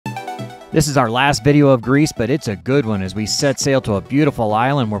This is our last video of Greece, but it's a good one as we set sail to a beautiful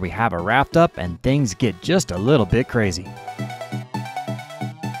island where we have a raft up and things get just a little bit crazy.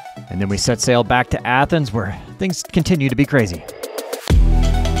 And then we set sail back to Athens where things continue to be crazy.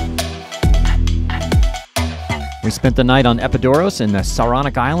 We spent the night on Epidaurus in the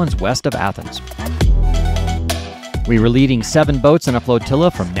Saronic Islands west of Athens. We were leading 7 boats in a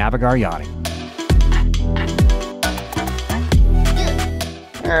flotilla from Navigar Yachting.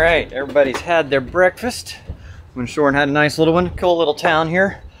 All right, everybody's had their breakfast. Went ashore and had a nice little one. Cool little town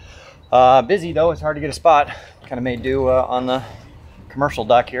here. Busy though, it's hard to get a spot. Kind of made do on the commercial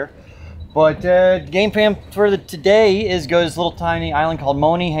dock here. But game plan for today is go to this little tiny island called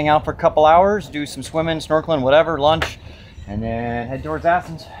Moni, hang out for a couple hours, do some swimming, snorkeling, whatever, lunch, and then head towards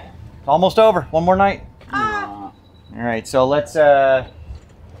Athens. It's almost over, one more night. All right, so let's get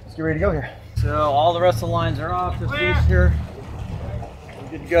ready to go here. So all the rest of the lines are off, this piece here.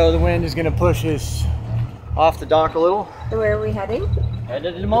 Good to go. The wind is going to push us off the dock a little. So where are we heading?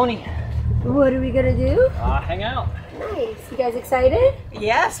 Headed to Moni. What are we going to do? Hang out. Nice. You guys excited?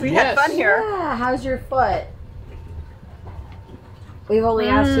 Yes, we had fun here. Yeah. How's your foot? We've only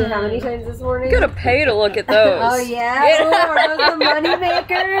asked you how many times this morning? You gotta pay to look at those. Oh yeah? Ooh, are those the money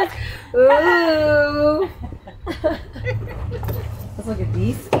makers? Ooh. Let's look at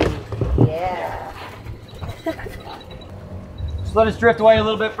these. Yeah. Just let us drift away a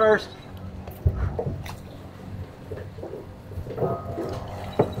little bit first.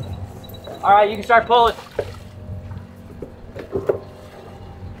 All right, you can start pulling.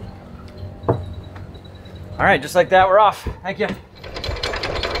 All right, just like that, we're off. Thank you. All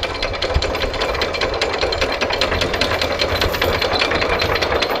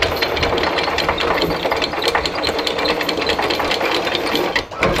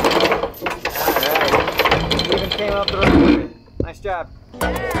right, even came up the road. Nice job.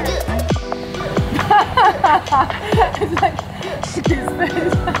 It's like,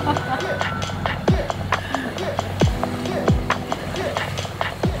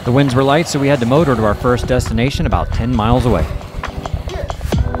 The winds were light, so we had to motor to our first destination about 10 miles away.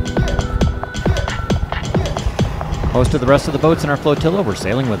 Most of the rest of the boats in our flotilla were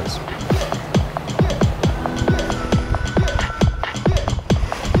sailing with us.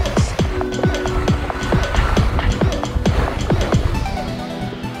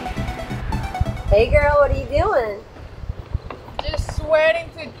 Hey girl, what are you doing? Just sweating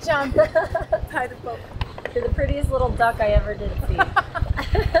to jump by the boat. You're the prettiest little duck I ever did see.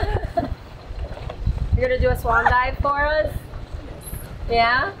 You're gonna do a swan dive for us?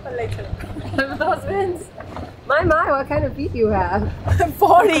 Yeah? But later. With those fins? My, what kind of feet you have?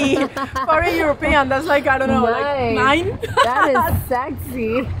 40 European, that's like, I don't know, Nice. like 9? That is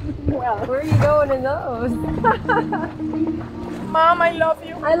sexy. Well, Where are you going in those? Mom, I love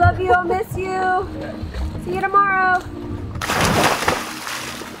you. I love you, I'll miss you. See you tomorrow.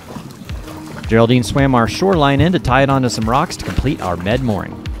 Geraldine swam our shoreline in to tie it onto some rocks to complete our med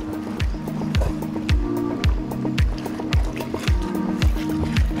mooring.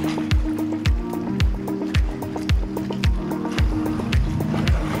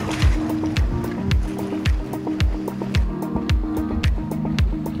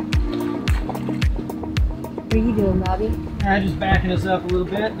 What are you doing, Bobby? All right, just backing us up a little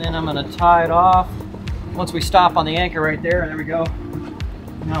bit, and then I'm gonna tie it off. Once we stop on the anchor right there, there we go.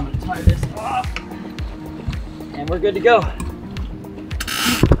 Now I'm gonna tie this off, and we're good to go.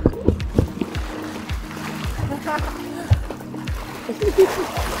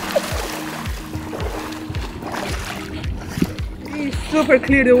 It's super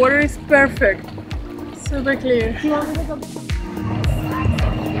clear, the water is perfect. Super clear.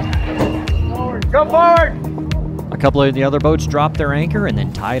 Go forward! A couple of the other boats dropped their anchor and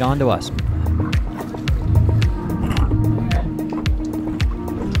then tied onto us.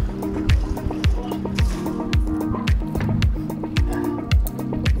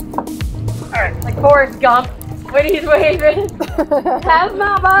 Like Forrest Gump when he's waving. Have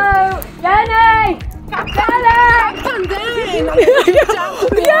my boat! Jenny! Jenny!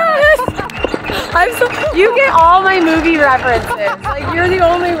 Yes! You get all my movie references. Like, you're the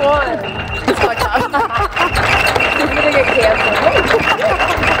only one. It's fucked up. You're gonna get canceled.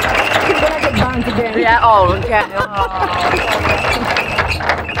 You're gonna get bounced again. Yeah, oh, okay.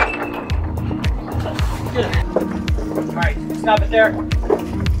 Good. All right, stop it there.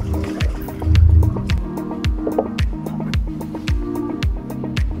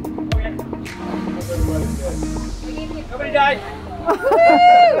 Nobody died.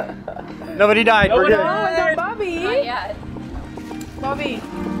 Nobody died. We're good. Oh, Bobby. Not yet. Bobby.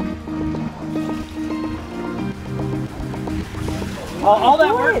 All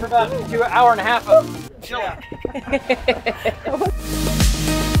that work for about an hour and a half of chilling.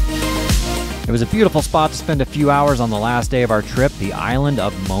 It was a beautiful spot to spend a few hours on the last day of our trip, the island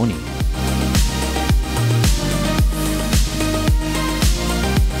of Moni.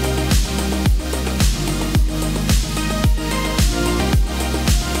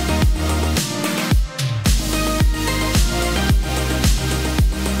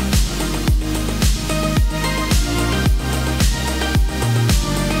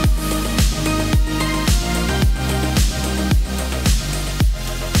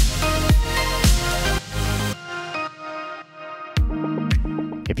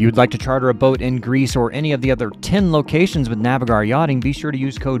 If you'd like to charter a boat in Greece or any of the other 10 locations with Navigar Yachting, be sure to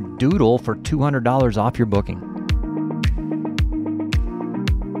use code DOODLE for $200 off your booking.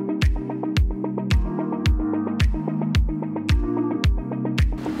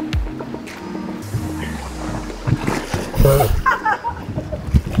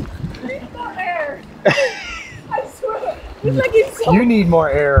 Need more air. I swear. It's like it's so... You need more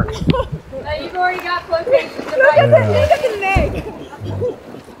air. You've already got flotation. Look at the neck.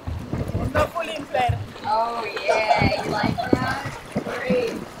 It's not fully inflated. Oh yeah, you like that?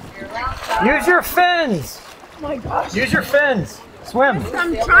 Great. You're welcome. Use your fins. Oh my gosh. Use your fins. Swim.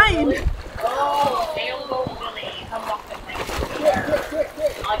 I'm trying. Oh, sailboat Willie, come off the thing.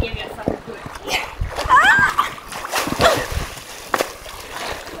 I'll give you something good.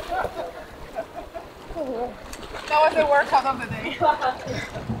 That was the workout of the day.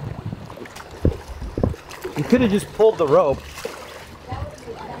 You could have just pulled the rope.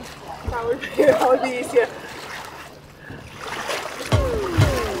 That would be easier.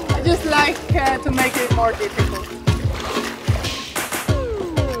 I just like to make it more difficult.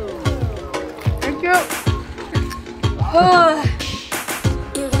 Thank you.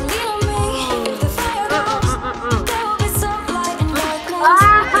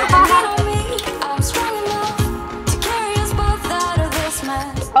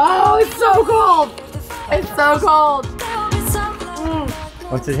 Oh, it's so cold. It's so cold.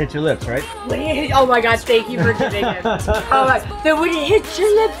 Once it hits your lips, right? When it hit, oh my god, thank you for giving it. Oh my, then when it hits your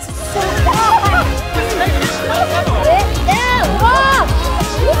lips, it's so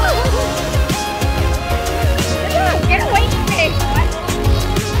get away from me!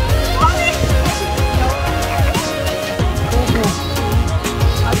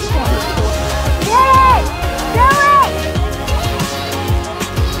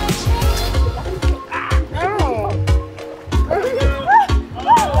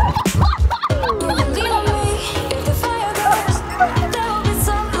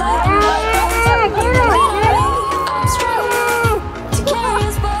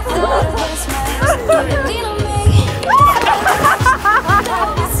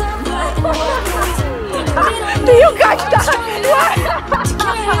 Do you catch that?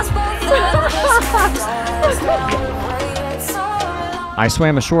 I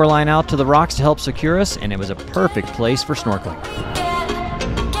swam a shoreline out to the rocks to help secure us, and it was a perfect place for snorkeling.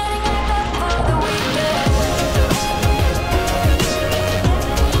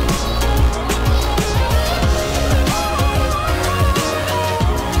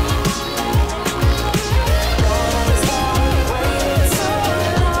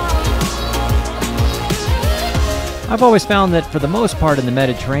 I've always found that for the most part in the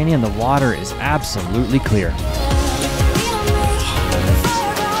Mediterranean, the water is absolutely clear.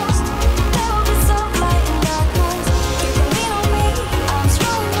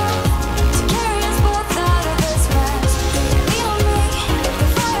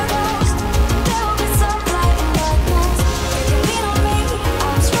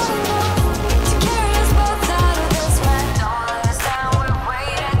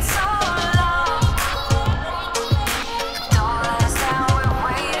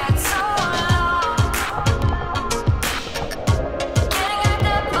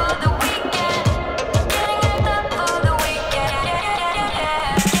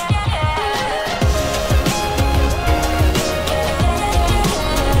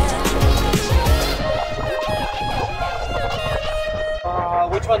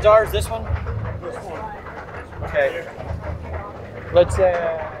 Which one's ours? This one? This one. Okay. Let's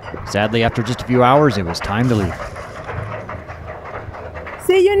Sadly, after just a few hours, it was time to leave.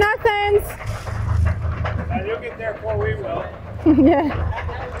 See you in Athens. You'll get there before we will. Yeah.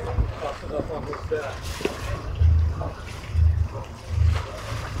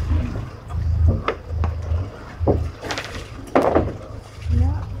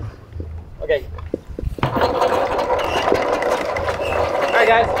 Okay. Alright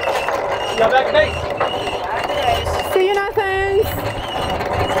guys. Go back to base. See you in Athens.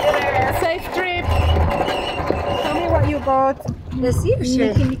 Safe trip. Tell me what you bought. The sea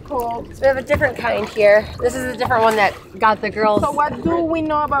urchin. Nicole. So we have a different kind here. This is a different one that got the girls. So what do we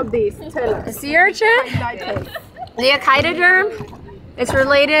know about this? Tell us. The sea urchin? Highlight it. The echinoderm. It's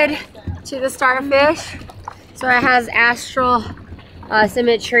related to the starfish. So it has astral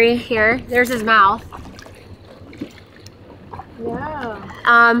symmetry here. There's his mouth. Yeah.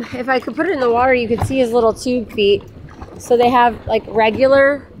 If I could put it in the water, you could see his little tube feet. So they have like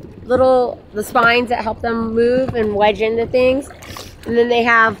regular the spines that help them move and wedge into things. And then they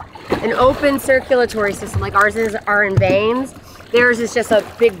have an open circulatory system, like ours are in veins. Theirs is just a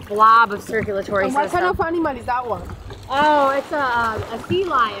big blob of circulatory And system. what kind of animal is that one? Oh, it's a sea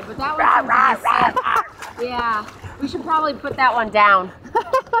lion, but that one seems to be sick. Yeah, we should probably put that one down.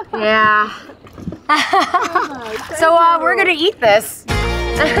 Yeah. So we're gonna eat this.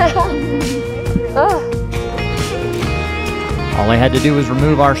 All I had to do was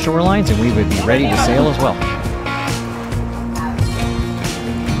remove our shorelines and we would be ready to sail as well.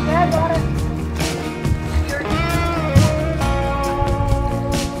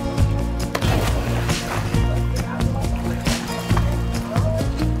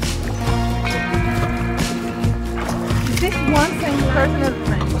 Is this one same personal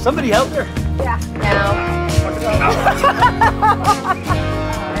friend? Somebody help her. No.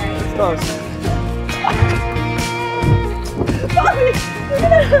 It's close. Bobby, you're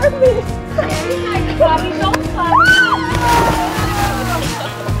gonna hurt me. Bobby, don't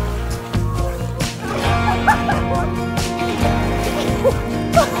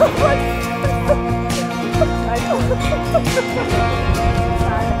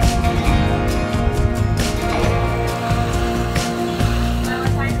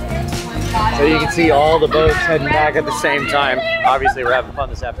So you can see all the boats heading back at the same time. Obviously we're having fun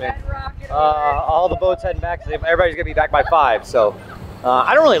this afternoon. All the boats heading back, everybody's gonna be back by 5. So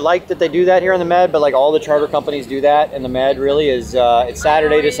I don't really like that they do that here in the Med, but like all the charter companies do that in the Med really is it's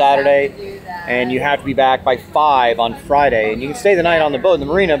Saturday to Saturday and you have to be back by 5 on Friday. And you can stay the night on the boat in the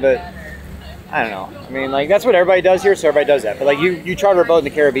marina, but I don't know. I mean, like that's what everybody does here, so everybody does that. But like you charter a boat in the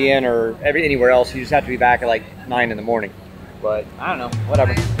Caribbean or anywhere else, you just have to be back at like 9 in the morning. But I don't know,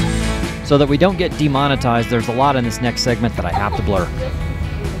 whatever. So that we don't get demonetized, there's a lot in this next segment that I have to blur.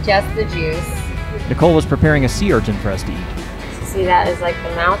 Just the juice. Nicole was preparing a sea urchin for us to eat. So see that is like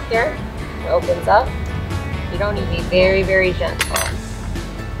the mouth here. It opens up. You don't need to be very, very gentle.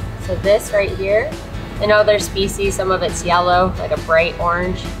 So this right here, in other species, some of it's yellow, like a bright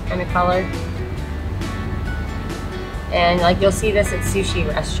orange kind of color. And like you'll see this at sushi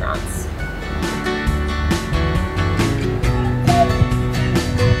restaurants.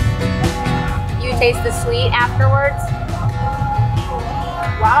 You taste the sweet afterwards.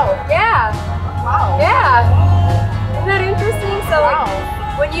 Wow. Yeah. Wow. Yeah. Isn't that interesting? So Wow.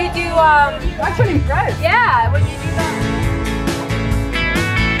 like when you do I'm actually impressed. yeah, when you do that.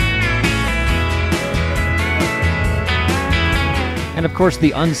 And of course,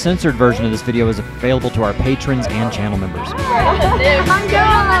 the uncensored version of this video is available to our patrons and channel members. I know.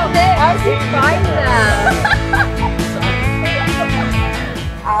 How did you find them?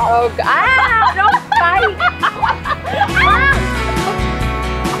 Oh God! Ah, don't fight!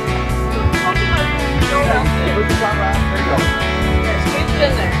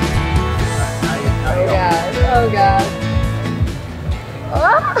 Oh God! Oh God!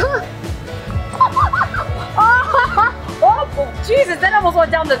 Oh Jesus! That almost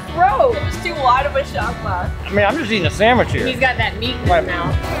went down the throat. It was too wide of a shot glass. I mean, I'm just eating a sandwich here. He's got that meat in his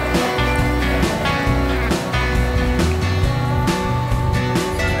mouth.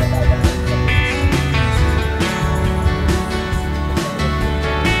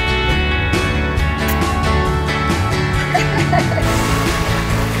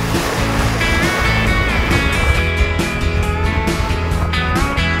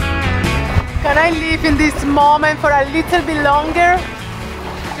 Can I live in this moment for a little bit longer?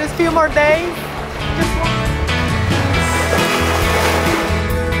 Just a few more days? Just one.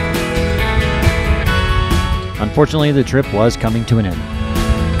 Unfortunately, the trip was coming to an end.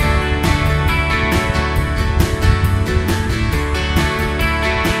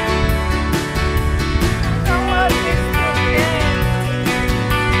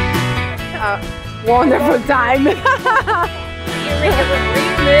 Wonderful time.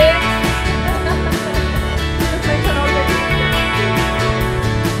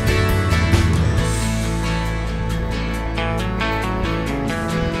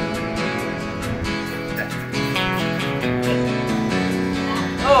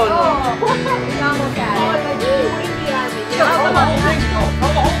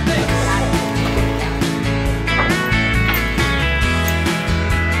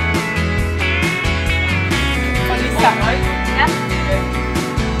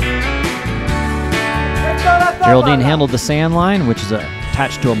 Geraldine handled the sand line, which is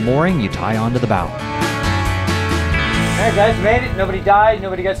attached to a mooring you tie onto the bow. All right, guys, made it. Nobody died.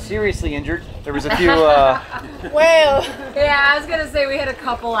 Nobody got seriously injured. There was a few. Well, yeah, I was gonna say we had a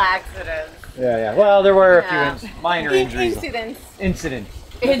couple accidents. Yeah. Well, there were a few minor injuries. incidents.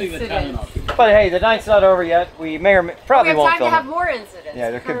 But hey, the night's not over yet. We may or probably we have won't time to film have it. more incidents. Yeah,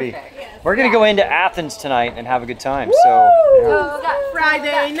 there could be. Perfect. We're gonna go into Athens tonight and have a good time. So.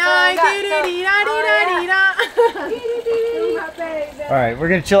 Friday night. All right, we're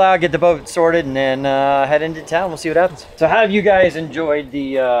gonna chill out, get the boat sorted, and then head into town. We'll see what happens. So, how have you guys enjoyed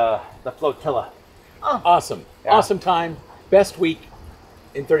the flotilla? Oh. Awesome. Yeah. Awesome time. Best week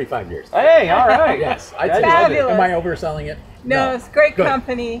in 35 years. Hey, all right. Yes. That I'd is love it. fabulous. Am I overselling it? No, it's great Good.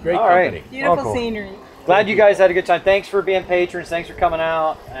 company. Great All company. right. Beautiful cool. scenery. Glad you guys had a good time. Thanks for being patrons. Thanks for coming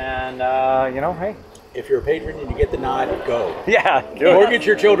out. And, you know, hey. If you're a patron and you get the nod, go. Yeah, do it. Mortgage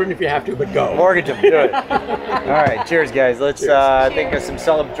your children if you have to, but go. Mortgage them. Do it. All right. Cheers, guys. Let's think of some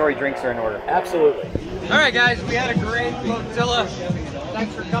celebratory drinks are in order. Absolutely. All right, guys. We had a great flotilla.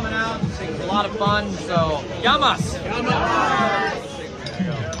 Thanks for coming out. It was a lot of fun. So, yamas.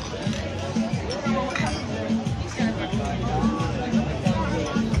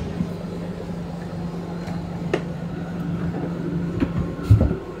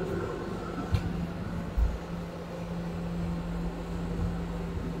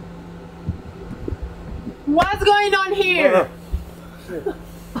 What's going on here?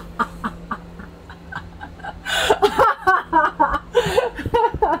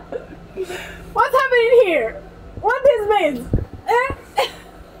 What's happening here? What this means?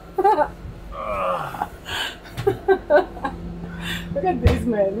 Look at this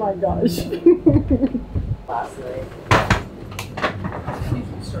man, my gosh.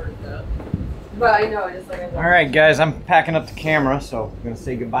 But I know, just like All right, guys, I'm packing up the camera, so I'm gonna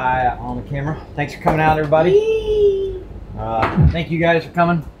say goodbye on the camera. Thanks for coming out, everybody. Thank you guys for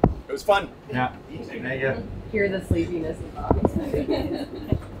coming. It was fun. Yeah. Thank you. hear the sleepiness in Bobby's face.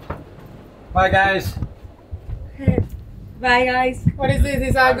 Bye, guys. Bye, guys. What is this?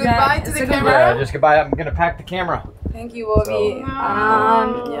 Is a goodbye to the camera? Yeah, just goodbye. I'm gonna pack the camera. Thank you, Bobby. So-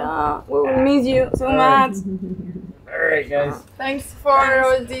 Yeah, we will miss you so much. All right, guys. Thanks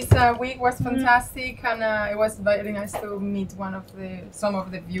for this week. Was fantastic, and it was very nice to meet some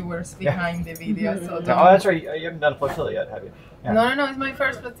of the viewers behind the video. So Oh, that's right. You haven't done a flotilla yet, have you? Yeah. no, it's my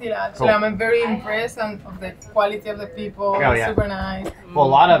first flotilla. Actually, Cool. I'm very impressed of the quality of the people. Oh, yeah. Super nice. Well, a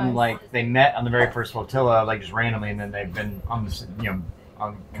lot of them, like, they met on the very first flotilla, like, just randomly, and then they've been on this,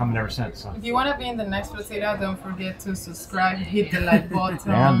 coming ever since. So. If you want to be in the next flotilla, don't forget to subscribe, hit the like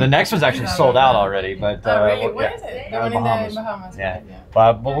button. Yeah, the next one's actually sold out already, but Oh, really? well, Where yeah. is it? The Yeah, one Bahamas. in the Bahamas. Yeah. Yeah.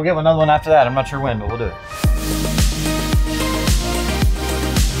 But we'll get another one after that. I'm not sure when, but we'll do it.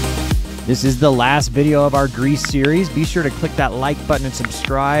 This is the last video of our Grease series. Be sure to click that like button and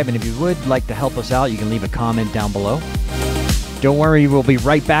subscribe. And if you would like to help us out, you can leave a comment down below. Don't worry, we'll be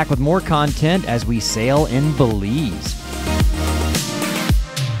right back with more content as we sail in Belize.